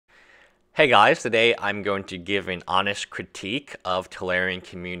Hey guys, today I'm going to give an honest critique of Tolarian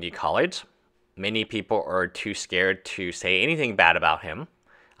Community College. Many people are too scared to say anything bad about him.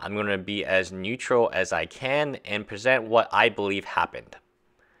 I'm going to be as neutral as I can and present what I believe happened.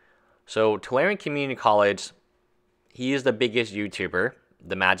 So, Tolarian Community College, he is the biggest YouTuber,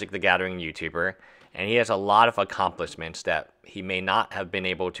 the Magic the Gathering YouTuber, and he has a lot of accomplishments that he may not have been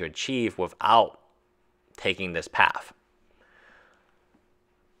able to achieve without taking this path.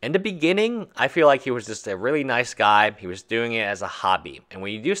 In the beginning, I feel like he was just a really nice guy. He was doing it as a hobby. And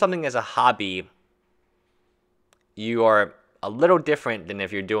when you do something as a hobby, you are a little different than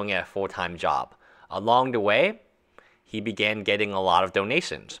if you're doing it a full-time job. Along the way, he began getting a lot of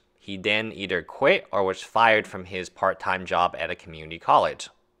donations. He then either quit or was fired from his part-time job at a community college,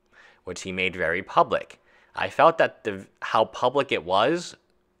 which he made very public. I felt that how public it was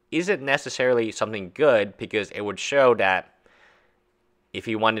isn't necessarily something good because it would show that if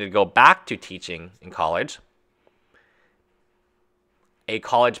he wanted to go back to teaching in college, a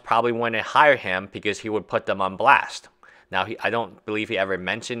college probably wouldn't hire him because he would put them on blast. Now, I don't believe he ever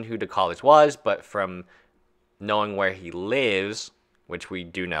mentioned who the college was, but from knowing where he lives, which we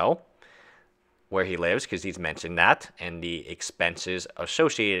do know where he lives because he's mentioned that, and the expenses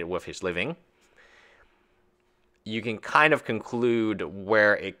associated with his living, you can kind of conclude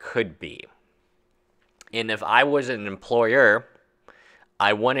where it could be. And if I was an employer,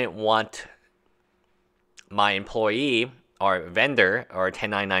 I wouldn't want my employee or vendor or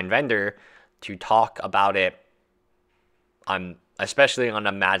 1099 vendor to talk about it especially on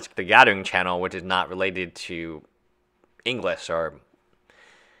a Magic the Gathering channel, which is not related to English or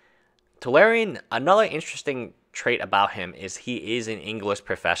Tolarian. Another interesting trait about him is he is an English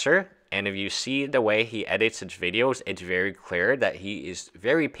professor, and if you see the way he edits his videos, it's very clear that he is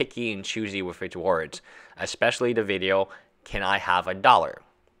very picky and choosy with his words, especially the video, "Can I have $1?"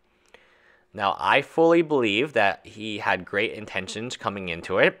 Now, I fully believe that he had great intentions coming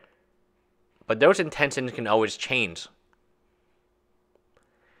into it, but those intentions can always change.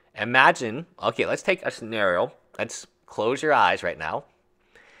 Imagine, okay, let's take a scenario. Let's close your eyes right now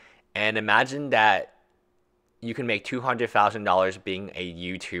and imagine that you can make $200,000 being a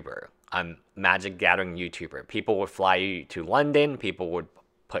YouTuber, a Magic Gathering YouTuber. People would fly you to London. People would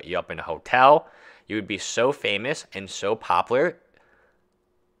put you up in a hotel. You would be so famous and so popular,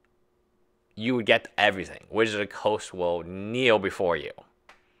 you would get everything. Wizard of the Coast will kneel before you.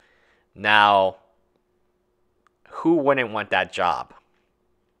 Now, who wouldn't want that job?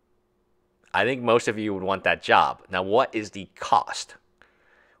 I think most of you would want that job. Now, what is the cost?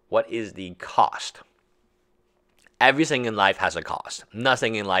 What is the cost? Everything in life has a cost.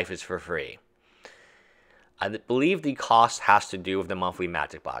 Nothing in life is for free. I believe the cost has to do with the monthly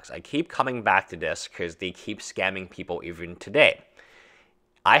Magic box. I keep coming back to this because they keep scamming people even today.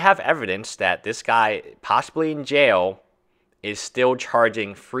 I have evidence that this guy, possibly in jail, is still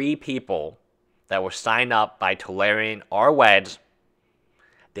charging free people that were signed up by Tolarian or Wedge.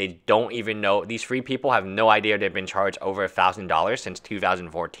 They don't even know. These free people have no idea they've been charged over $1,000 since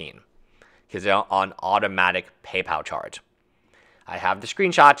 2014 because they're on automatic PayPal charge. I have the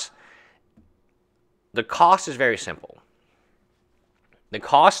screenshots. The cost is very simple. The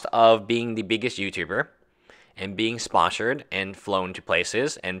cost of being the biggest YouTuber and being sponsored and flown to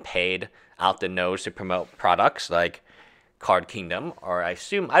places and paid out the nose to promote products like Card Kingdom, or I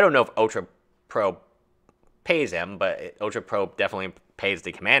don't know if Ultra Pro pays them, but Ultra Pro definitely pays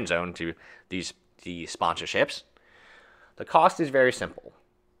the Command Zone to the sponsorships. The cost is very simple.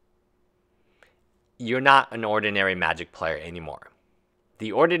 You're not an ordinary Magic player anymore.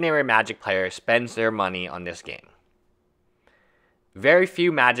 The ordinary Magic player spends their money on this game. Very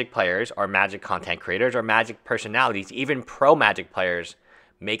few Magic players or Magic content creators or Magic personalities, even pro Magic players,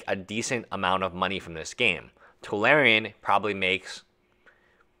 make a decent amount of money from this game. Tolarian probably makes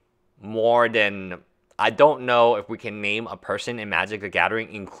more than, I don't know if we can name a person in Magic the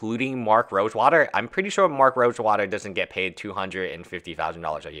Gathering, including Mark Rosewater. I'm pretty sure Mark Rosewater doesn't get paid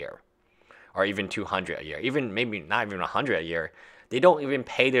 $250,000 a year, or even $200 a year, even maybe not even $100 a year. They don't even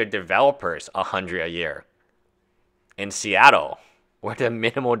pay their developers $100 a year. In Seattle, where the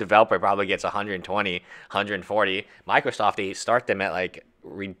minimal developer probably gets 120, 140. Microsoft, they start them at like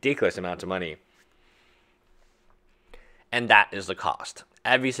ridiculous amounts of money. And that is the cost.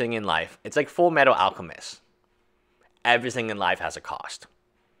 Everything in life, it's like Full Metal Alchemist. Everything in life has a cost.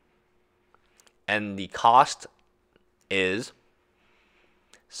 And the cost is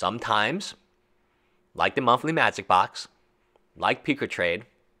sometimes, like the monthly Magic box, like Pico Trade,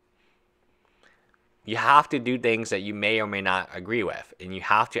 you have to do things that you may or may not agree with, and you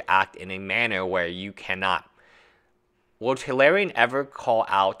have to act in a manner where you cannot will Tolarian ever call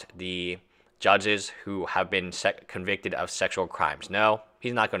out the judges who have been convicted of sexual crimes? No,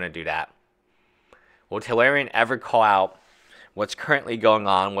 he's not going to do that. Will Tolarian ever call out what's currently going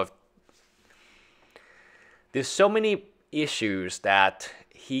on with... There's so many issues that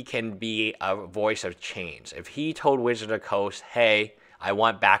he can be a voice of change. If he told Wizards of the Coast, hey, I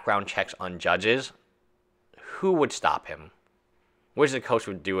want background checks on judges, who would stop him? Wizards of the Coast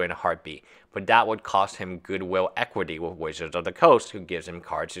would do it in a heartbeat. But that would cost him goodwill equity with Wizards of the Coast, who gives him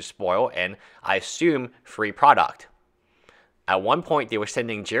cards to spoil and, I assume, free product. At one point, they were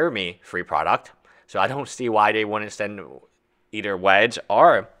sending Jeremy free product, so I don't see why they wouldn't send either Wedge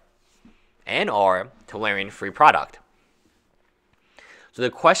or Tolarian free product. So the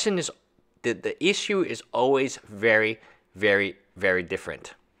question is, the issue is always very, very, very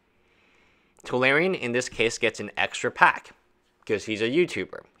different. Tolarian, in this case, gets an extra pack because he's a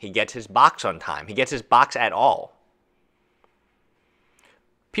YouTuber. He gets his box on time. He gets his box at all.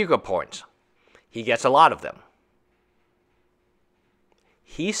 Pico points. He gets a lot of them.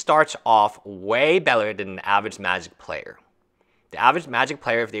 He starts off way better than an average Magic player. The average Magic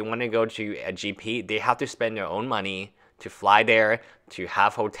player, if they want to go to a GP, they have to spend their own money to fly there, to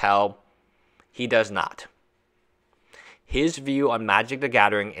have hotel. He does not. His view on Magic the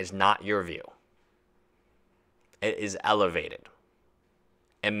Gathering is not your view. It is elevated.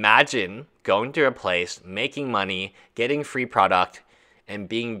 Imagine going to a place, making money, getting free product, and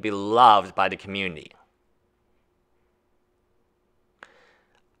being beloved by the community.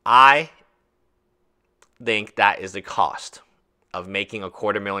 I think that is the cost of making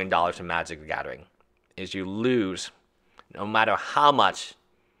 $250,000 in Magic the Gathering, is you lose, no matter how much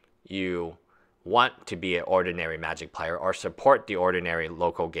you want to be an ordinary Magic player or support the ordinary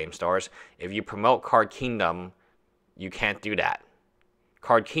local game stores. If you promote Card Kingdom, you can't do that.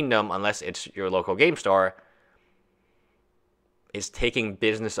 Card Kingdom, unless it's your local game store, is taking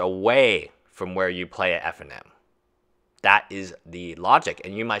business away from where you play at F&M. That is the logic.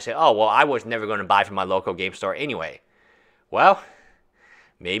 And you might say, oh, well, I was never going to buy from my local game store anyway. Well,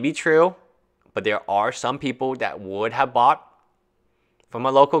 maybe true, but there are some people that would have bought from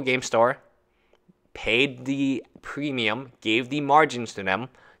a local game store, paid the premium, gave the margins to them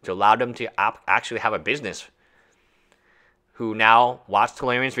to allow them to actually have a business, who now watch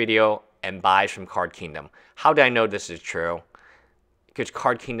Tolarian's video and buys from Card Kingdom. How do I know this is true? Because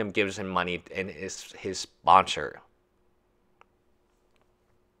Card Kingdom gives him money and is his sponsor.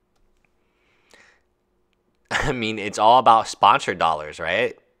 I mean, it's all about sponsor dollars,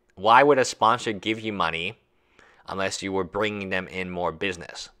 right? Why would a sponsor give you money unless you were bringing them in more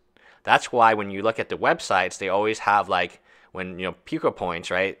business? That's why when you look at the websites, they always have, like, when, Pico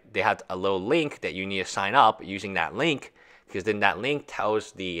points, right? They have a little link that you need to sign up using that link, because then that link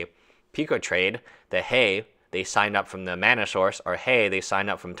tells the Pico trade that, hey, they signed up from the Mana Source, or hey, they signed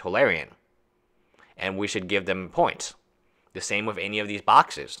up from Tolarian, and we should give them points. The same with any of these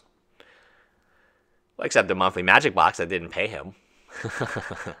boxes. Well, except the monthly Magic box that didn't pay him.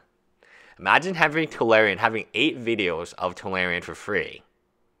 Imagine having Tolarian, having 8 videos of Tolarian for free,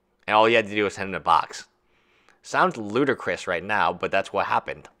 and all you had to do was send him a box. Sounds ludicrous right now, but that's what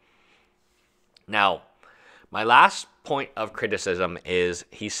happened. Now, my last point of criticism is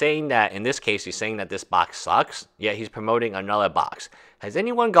he's saying that, in this case, he's saying that this box sucks, yet he's promoting another box. Has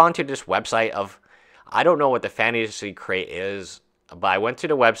anyone gone to this website of, I don't know what the Fantasy Crate is, but I went to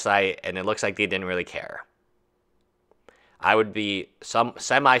the website and it looks like they didn't really care. I would be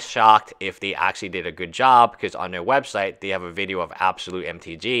semi-shocked if they actually did a good job, because on their website, they have a video of Absolute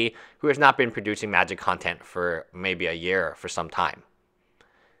MTG, who has not been producing Magic content for maybe a year for some time.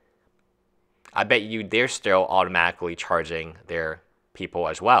 I bet you they're still automatically charging their people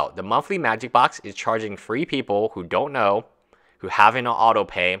as well. The monthly Magic box is charging free people who don't know, who have an auto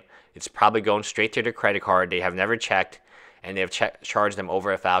pay. It's probably going straight to their credit card. They have never checked, and they've charged them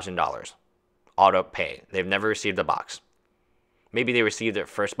over $1,000 auto pay. They've never received the box. Maybe they received their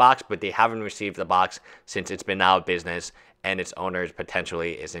first box, but they haven't received the box since it's been out of business and its owner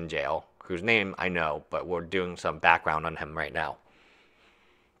potentially is in jail, whose name I know, but we're doing some background on him right now.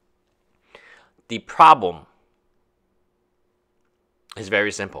 The problem is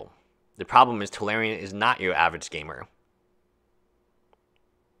very simple. The problem is Tolarian is not your average gamer.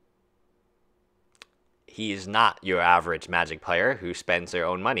 He is not your average Magic player who spends their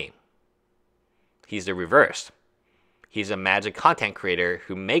own money. He's the reverse. He's a Magic content creator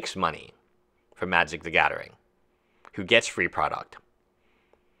who makes money from Magic the Gathering, who gets free product,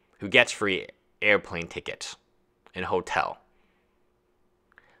 who gets free airplane tickets and hotel.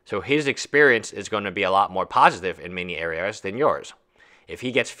 So his experience is going to be a lot more positive in many areas than yours. if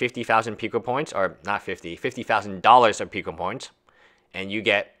he gets 50,000 Pico points, or not 50, $50,000 of Pico points, and you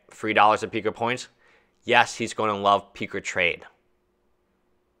get $3 of Pico points, yes, he's going to love Pico trade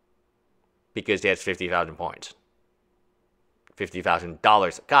because he has 50,000 points.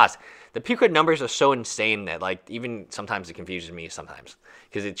 $50,000. Gosh, the Pico numbers are so insane that like even sometimes it confuses me sometimes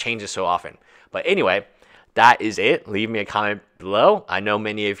because it changes so often. But anyway, that is it. Leave me a comment below. I know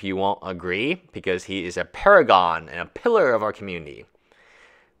many of you won't agree because he is a paragon and a pillar of our community.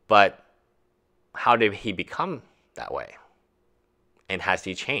 But how did he become that way? And has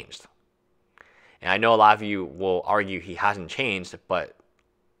he changed? And I know a lot of you will argue he hasn't changed, but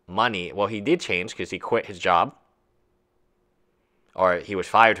money, well, he did change because he quit his job. Or he was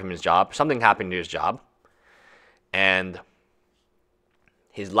fired from his job. Something happened to his job. And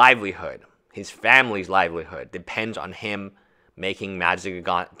his livelihood, his family's livelihood, depends on him making Magic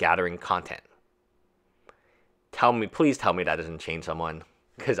the Gathering content. Please tell me that doesn't change someone.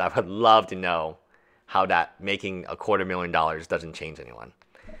 Because I would love to know how that making $250,000 doesn't change anyone.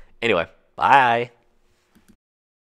 Anyway, bye.